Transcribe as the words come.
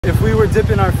If we were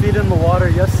dipping our feet in the water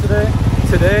yesterday,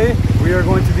 today we are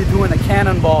going to be doing a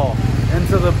cannonball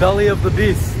into the belly of the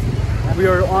beast. We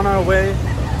are on our way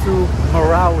to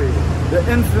Marawi, the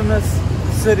infamous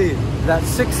city that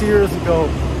 6 years ago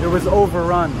it was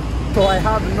overrun. So I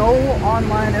have no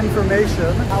online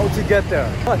information how to get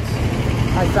there. But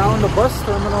I found a bus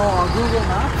terminal on Google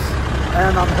Maps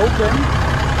and I'm hoping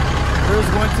there's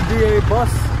going to be a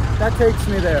bus that takes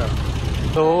me there.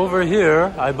 So over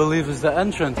here, I believe is the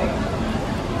entrance.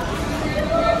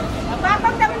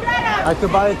 I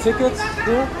could buy a ticket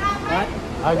here? Right?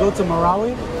 I go to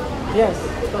Marawi? Yes.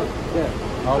 Yeah.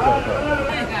 Okay.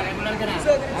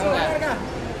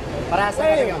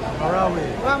 Marawi.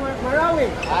 Marawi.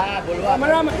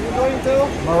 Marawi. You're going to?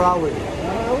 Marawi.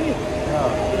 Marawi?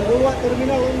 Yeah. You go what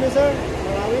terminal only, sir?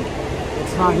 Marawi?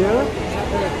 It's not here?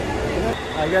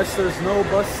 I guess there's no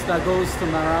bus that goes to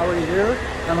Marawi here,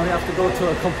 and we have to go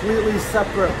to a completely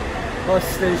separate bus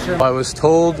station. I was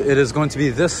told it is going to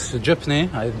be this jeepney.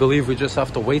 I believe we just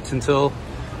have to wait until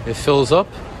it fills up,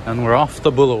 and we're off to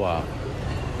Bulawa.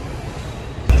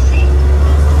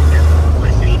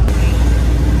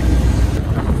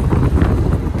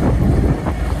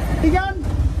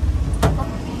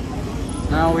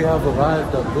 Now we have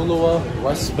arrived at Bulawa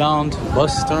westbound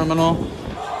bus terminal.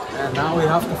 And now we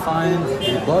have to find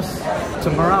a bus to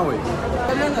Marawi.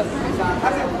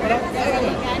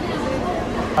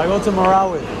 I go to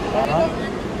Marawi. Huh?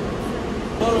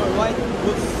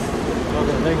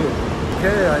 Okay, thank you.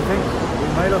 Okay, I think we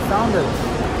might have found it.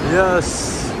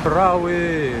 Yes,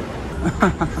 Marawi.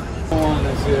 One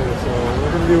is here, so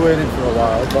we're going to be waiting for a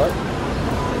while, but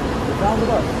we found the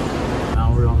bus.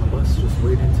 Now we're on the bus, just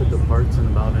waiting to depart in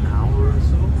about an hour or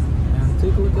so. And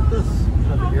take a look at this. We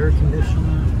have an air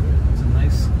conditioner.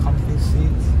 Nice comfy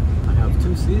seats. I have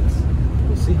 2 seats.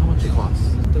 We'll see how much it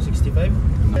costs. 265?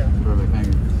 Yeah. Perfect, thank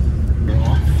you. We're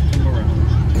off to Marawi.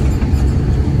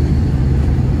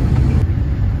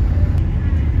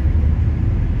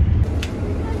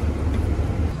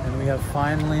 And we have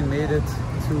finally made it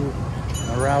to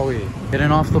Marawi.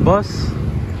 Getting off the bus,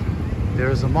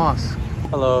 there's a mosque.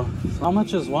 Hello. How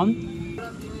much is one?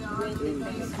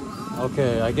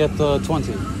 Okay, I get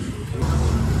 20.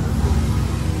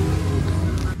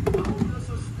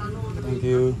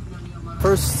 You.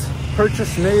 First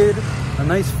purchase made, a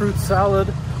nice fruit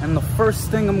salad, and the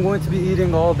first thing I'm going to be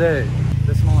eating all day.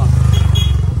 Bismillah.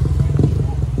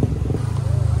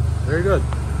 Very good.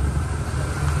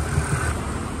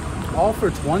 All for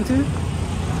 20?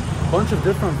 Bunch of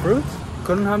different fruits?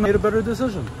 Couldn't have made a better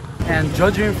decision. And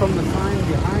judging from the sign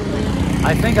behind me,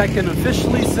 I think I can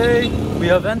officially say we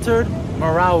have entered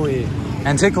Marawi.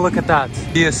 And take a look at that.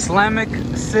 The Islamic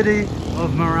city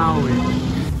of Marawi.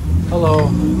 Hello.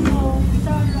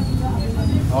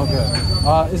 Okay.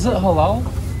 Is it halal?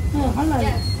 Oh, halal.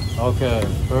 Okay,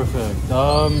 perfect.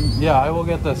 Yeah, I will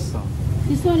get this.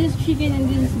 This one is chicken and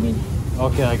this is beef.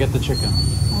 Okay, I get the chicken.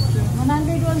 Okay,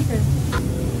 101, sir.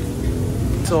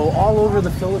 So all over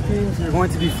the Philippines, you're going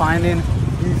to be finding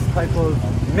these type of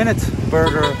minute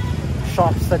burger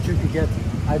shops that you could get.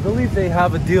 I believe they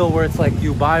have a deal where it's like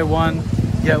you buy one,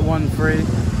 get one free.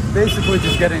 Basically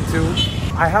just getting 2.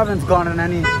 I haven't gotten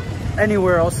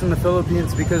anywhere else in the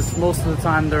Philippines because most of the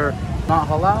time they're not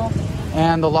halal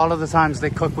and a lot of the times they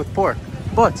cook with pork.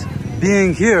 But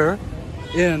being here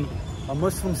in a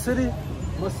Muslim city,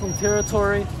 Muslim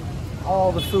territory,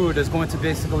 all the food is going to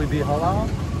basically be halal,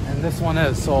 and this one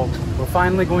is. So we're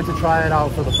finally going to try it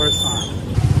out for the first time.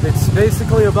 It's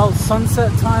basically about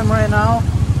sunset time right now,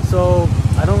 so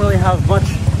I don't really have much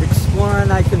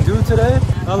exploring I can do today.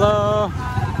 Hello.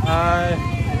 Hi.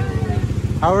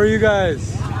 How are you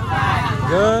guys?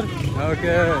 Good?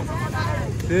 Okay.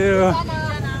 See you.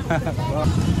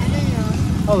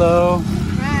 Hello.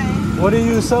 What are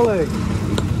you selling?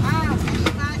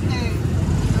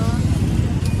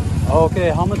 Okay,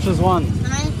 how much is one?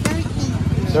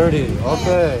 30.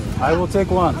 Okay, I will take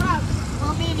one.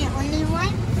 Only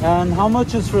one? And how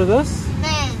much is for this?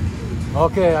 10.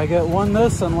 Okay, I get one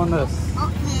this and one this.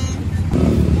 Okay.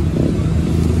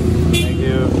 Thank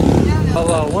you.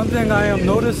 Hello. One thing I am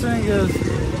noticing is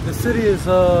the city is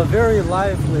very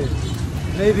lively.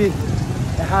 Maybe it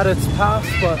had its past,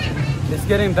 but it's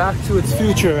getting back to its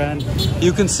future. And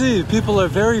you can see people are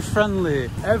very friendly.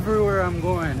 Everywhere I'm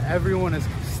going, everyone is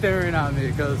staring at me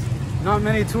because not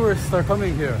many tourists are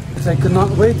coming here. I could not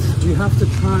wait. We have to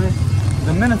try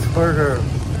the minute burger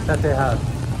that they have.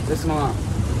 Bismillah.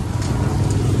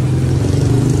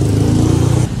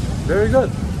 Very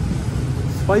good.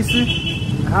 Spicy.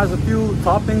 It has a few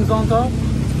toppings on top.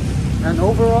 And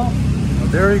overall, a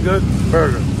very good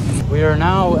burger. We are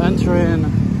now entering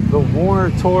the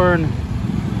war-torn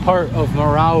part of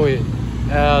Marawi,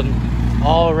 and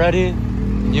already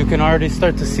you can already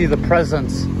start to see the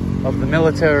presence of the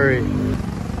military.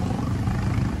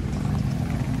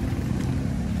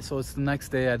 So it's the next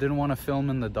day. I didn't want to film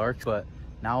in the dark, but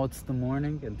now it's the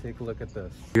morning, and take a look at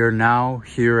this. We are now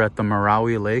here at the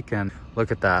Marawi Lake, and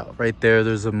look at that. Right there,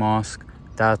 there's a mosque.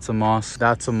 That's a mosque.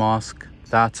 That's a mosque.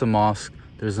 That's a mosque.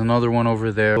 There's another one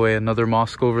over there. Oh, yeah, another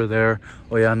mosque over there.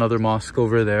 Oh yeah, another mosque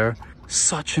over there.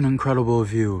 Such an incredible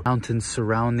view. Mountains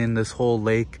surrounding this whole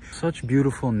lake. Such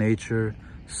beautiful nature.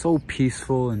 So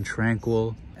peaceful and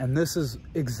tranquil. And this is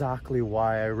exactly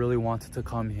why I really wanted to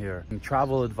come here. In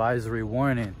travel advisory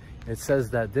warning, it says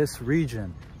that this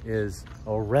region is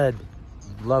a red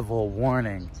level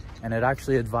warning, and it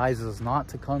actually advises not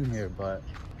to come here. But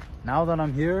now that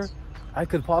I'm here, I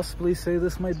could possibly say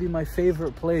this might be my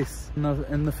favorite place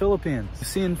in the Philippines.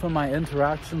 Seeing from my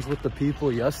interactions with the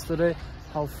people yesterday,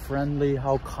 how friendly,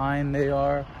 how kind they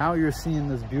are. Now you're seeing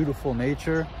this beautiful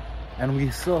nature, and we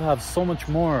still have so much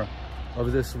more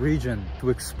of this region to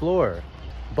explore.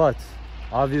 But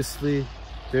obviously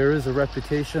there is a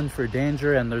reputation for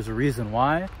danger, and there's a reason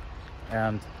why,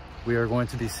 and we are going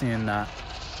to be seeing that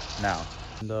now.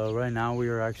 And right now we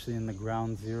are actually in the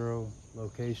ground zero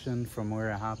location from where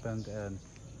it happened, and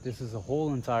this is a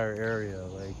whole entire area.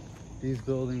 Like, these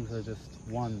buildings are just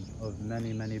one of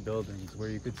many buildings where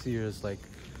you could see is like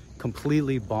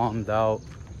completely bombed out,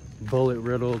 bullet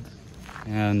riddled.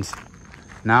 And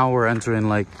now we're entering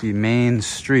like the main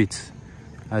street.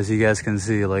 As you guys can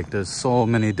see, like there's so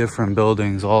many different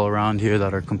buildings all around here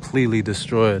that are completely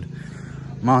destroyed.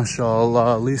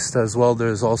 MashaAllah, at least as well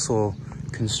there's also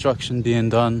construction being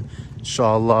done.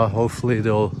 Inshallah, hopefully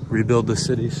they'll rebuild the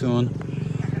city soon.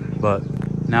 But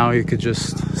now you could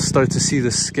just start to see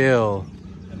the scale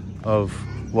of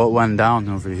what went down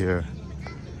over here.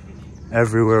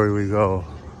 Everywhere we go,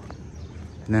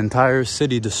 an entire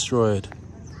city destroyed.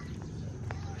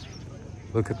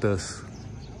 Look at this.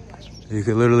 You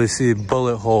could literally see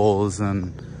bullet holes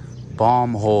and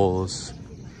bomb holes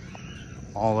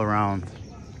all around.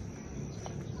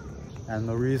 And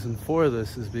the reason for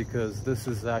this is because this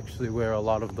is actually where a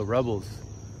lot of the rebels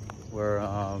were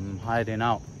hiding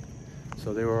out.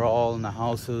 So they were all in the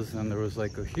houses, and there was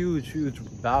like a huge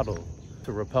battle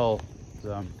to repel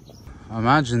them.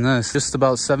 Imagine this, just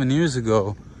about 7 years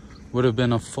ago would have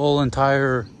been a full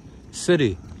entire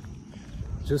city.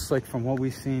 Just like from what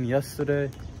we seen yesterday,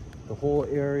 the whole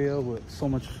area with so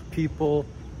much people,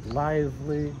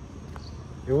 lively,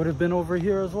 it would have been over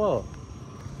here as well.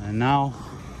 And now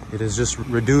it is just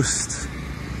reduced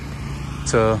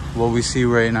to what we see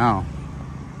right now.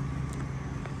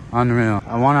 Unreal.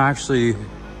 I want to actually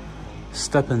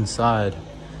step inside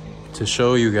to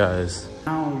show you guys.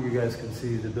 Now you guys can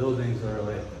see the buildings are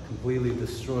like completely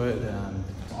destroyed and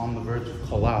on the verge of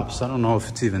collapse. I don't know if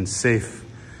it's even safe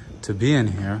to be in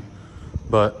here,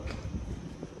 but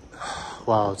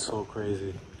wow, it's so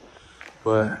crazy.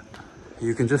 But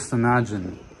you can just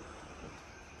imagine,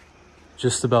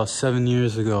 just about 7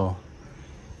 years ago,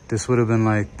 this would have been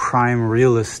like prime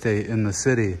real estate in the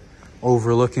city,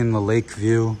 overlooking the lake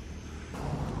view.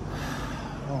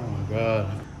 Oh my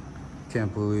God,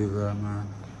 can't believe that, man.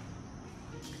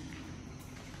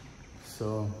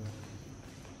 So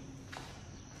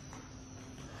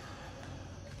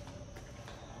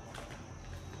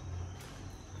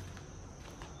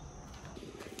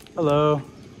hello.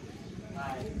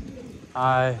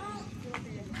 Hi.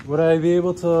 Would I be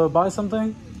able to buy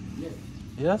something? Yes.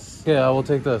 Yes? Okay, I will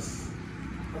take this.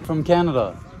 From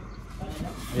Canada.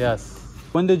 Yes.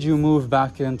 When did you move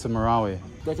back into Marawi?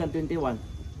 2021.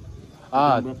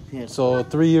 Ah, so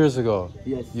 3 years ago.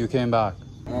 Yes. You came back.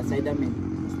 Saidamin,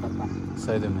 Mustafa.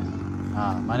 Saidamin.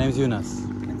 Ah, my name's Yunus.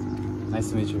 Nice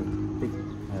to meet you.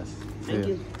 Yes. Thank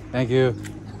you. Thank you.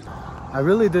 I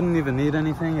really didn't even need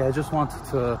anything. I just wanted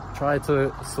to try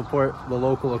to support the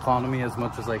local economy as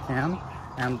much as I can.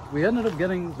 And we ended up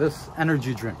getting this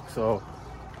energy drink. So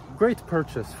great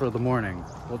purchase for the morning.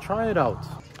 We'll try it out.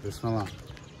 Bismillah.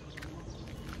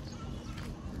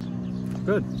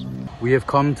 Good. We have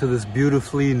come to this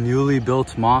beautifully newly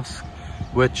built mosque,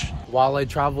 which while I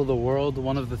travel the world,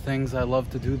 one of the things I love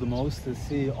to do the most is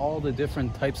see all the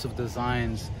different types of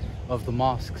designs of the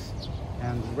mosques.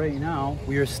 And right now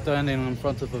we are standing in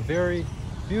front of a very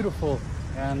beautiful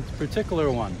and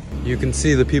particular one. You can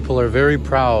see the people are very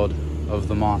proud of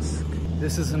the mosque.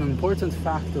 This is an important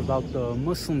fact about the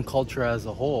Muslim culture as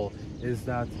a whole, is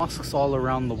that mosques all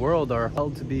around the world are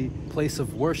held to be a place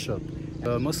of worship.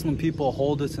 The Muslim people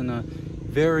hold it in a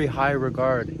very high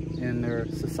regard in their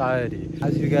society.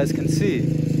 As you guys can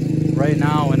see, right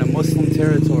now in a Muslim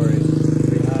territory,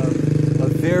 we have a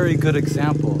very good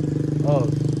example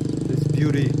of this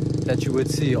beauty that you would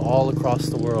see all across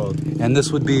the world. And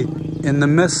this would be in the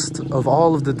midst of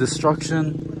all of the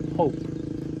destruction, hope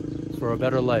for a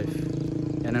better life.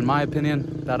 And in my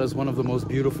opinion, that is one of the most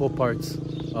beautiful parts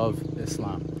of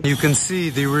Islam. You can see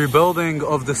the rebuilding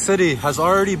of the city has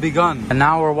already begun. And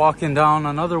now we're walking down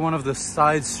another one of the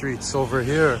side streets over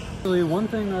here. Actually, one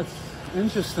thing that's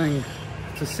interesting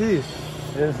to see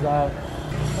is that,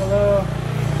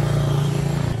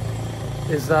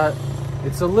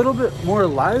 it's a little bit more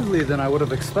lively than I would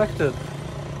have expected.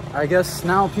 I guess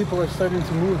now people are starting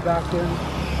to move back in,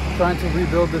 trying to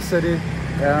rebuild the city,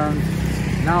 and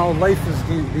now life is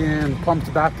being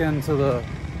pumped back into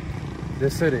the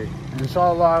city.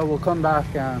 Inshallah, we'll come back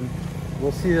and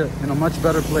we'll see it in a much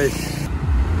better place.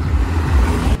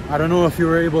 I don't know if you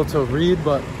were able to read,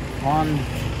 but on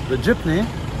the jeepney,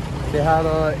 they had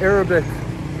Arabic,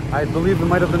 I believe it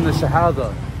might have been the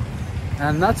Shahada.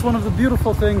 And that's one of the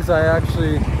beautiful things I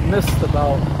actually missed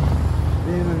about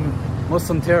being in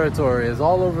Muslim territory, is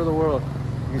all over the world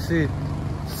you see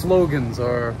slogans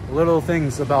or little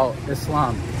things about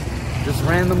Islam, just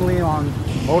randomly on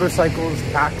motorcycles,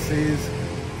 taxis,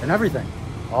 and everything,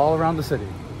 all around the city.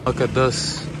 Look at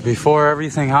this. Before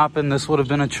everything happened, this would have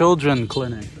been a children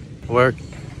clinic where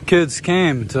kids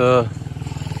came to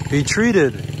be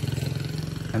treated,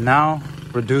 and now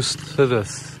reduced to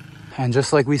this. And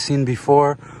just like we've seen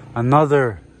before,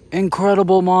 another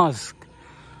incredible mosque.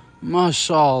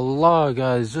 MashaAllah,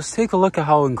 guys, just take a look at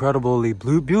how incredibly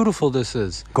beautiful this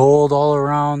is. Gold all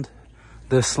around.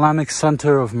 The Islamic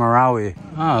Center of Marawi.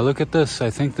 Ah, look at this. I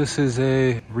think this is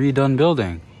a redone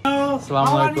building. Hello,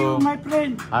 how are you, my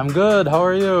friend? I'm good. How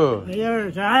are you?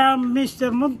 Yes, I am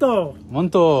Mr. Munto.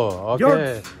 Munto,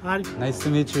 okay. George. Nice to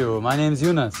meet you. My name's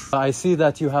Yunus. I see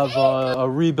that you have a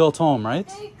rebuilt home, right?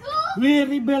 We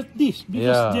rebuilt this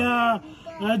because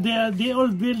the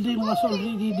old building was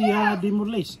already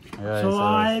demolished. Yes, so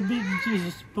I built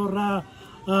this for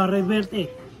rebuilt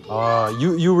it.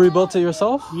 You rebuilt it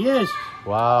yourself? Yes.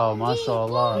 Wow,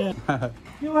 mashallah. Yeah.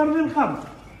 You are welcome.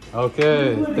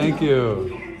 Okay, thank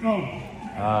you.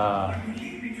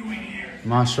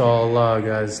 Mashallah,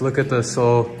 guys, look at this.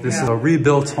 So this is a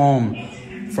rebuilt home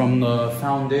from the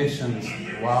foundations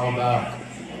a while back.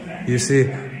 You see,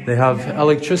 they have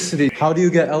electricity. How do you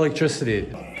get electricity?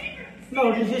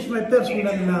 No, this is my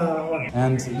personal one.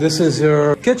 And this is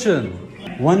your kitchen.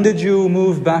 When did you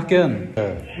move back in?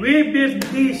 We built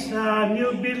this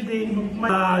new building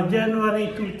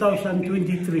January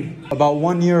 2023. About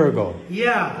 1 year ago.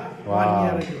 Yeah,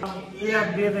 Wow. 1 year ago. We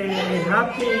are very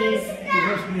happy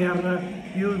because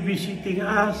you visiting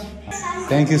us.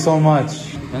 Thank you so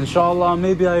much. Inshallah,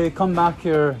 maybe I come back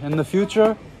here in the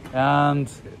future and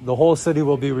the whole city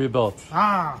will be rebuilt.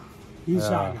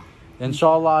 Inshallah.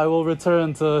 Inshallah, I will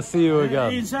return to see you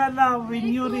again. Inshallah, when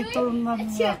you return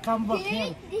and come back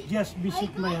here, just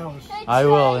visit my house. I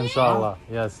will, inshallah.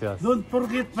 Yes, yes. Don't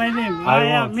forget my name. I I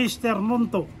am won't. Mr.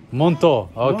 Munto. Munto.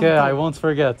 Okay, Munto. I won't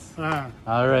forget.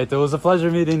 All right, it was a pleasure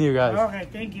meeting you guys. Okay,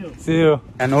 thank you. See you.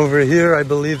 And over here, I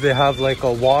believe they have like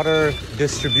a water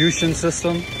distribution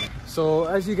system. So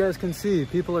as you guys can see,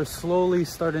 people are slowly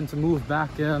starting to move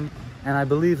back in. And I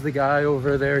believe the guy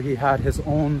over there, he had his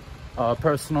own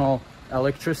personal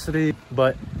electricity,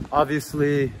 but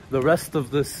obviously the rest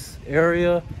of this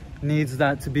area needs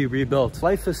that to be rebuilt.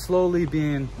 Life is slowly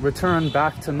being returned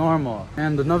back to normal.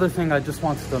 And another thing I just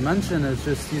wanted to mention is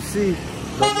just, you see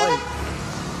the light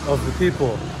of the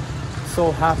people,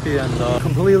 so happy and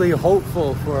completely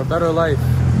hopeful for a better life.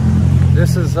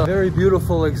 This is a very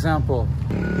beautiful example.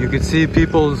 You can see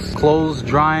people's clothes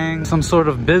drying, some sort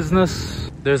of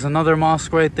business. There's another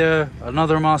mosque right there,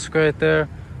 another mosque right there,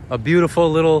 a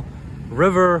beautiful little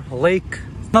river, lake.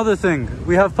 Another thing,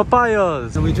 we have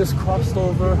papayas. And we just crossed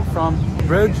over from the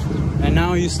bridge, and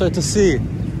now you start to see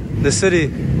the city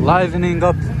livening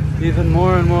up even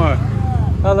more and more.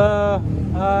 Hello,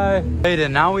 hi.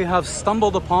 And now we have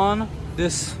stumbled upon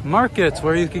this market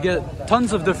where you could get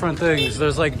tons of different things.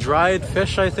 There's like dried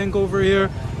fish, I think, over here,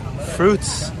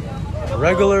 fruits,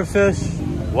 regular fish.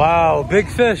 Wow, big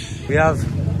fish. We have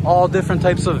all different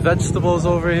types of vegetables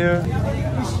over here.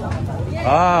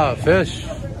 Ah, fish.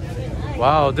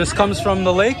 Wow, this comes from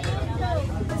the lake?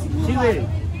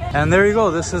 And there you go.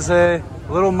 This is a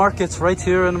little market right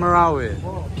here in Marawi.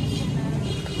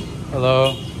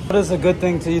 Hello. What is a good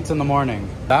thing to eat in the morning?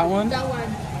 That one? That one.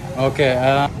 Okay,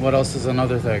 what else is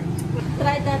another thing?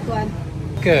 Try that one.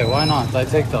 Okay, why not? I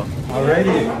take them.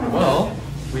 Alrighty, well,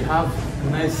 we have a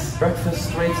nice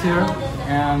breakfast right here.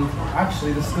 And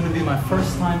actually, this is going to be my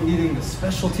first time eating the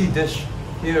specialty dish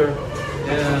here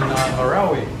in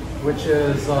Marawi, which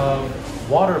is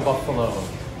water buffalo.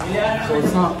 So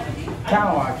it's not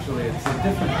cow actually, it's a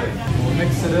different thing. We'll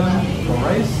mix it in with the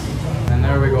rice, and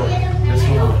there we go. This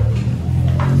one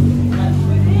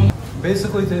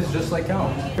basically tastes just like cow.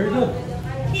 Very good.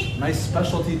 Nice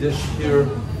specialty dish here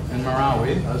in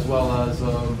Marawi, as well as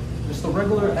just a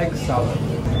regular egg salad.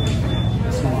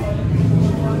 This one.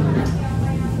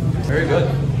 Very good.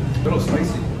 A little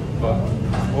spicy, but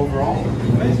overall,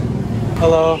 amazing.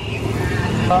 Hello.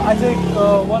 I take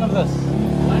one of this.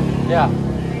 Yeah.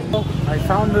 I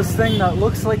found this thing that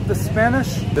looks like the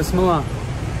Spanish. Bismillah.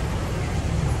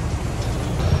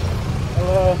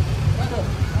 Hello.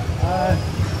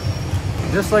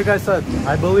 Just like I said,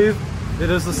 I believe it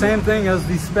is the same thing as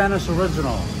the Spanish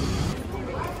original.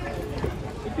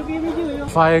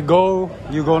 If I go,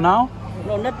 you go now?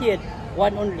 No, not yet.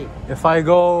 One only. If I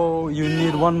go, you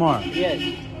need one more? Yes.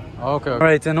 Okay. All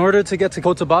right, in order to get to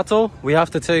Cotabato, we have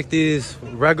to take these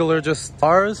regular just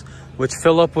cars, which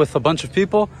fill up with a bunch of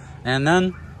people, and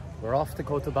then we're off to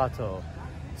Cotabato.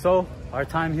 So our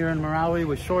time here in Marawi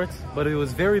was short, but it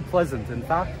was very pleasant. In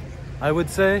fact, I would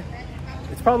say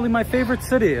it's probably my favorite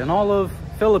city in all of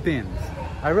Philippines.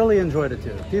 I really enjoyed it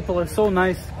here. People are so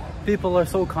nice, people are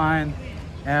so kind,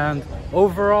 and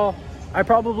overall, I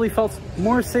probably felt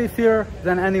more safe here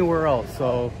than anywhere else.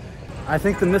 So I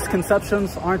think the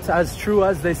misconceptions aren't as true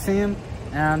as they seem,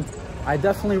 and I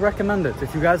definitely recommend it.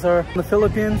 If you guys are in the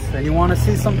Philippines and you want to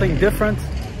see something different,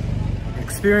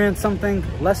 experience something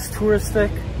less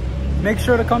touristic, make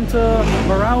sure to come to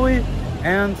Marawi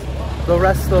and the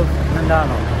rest of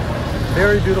Mindanao.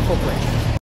 Very beautiful place.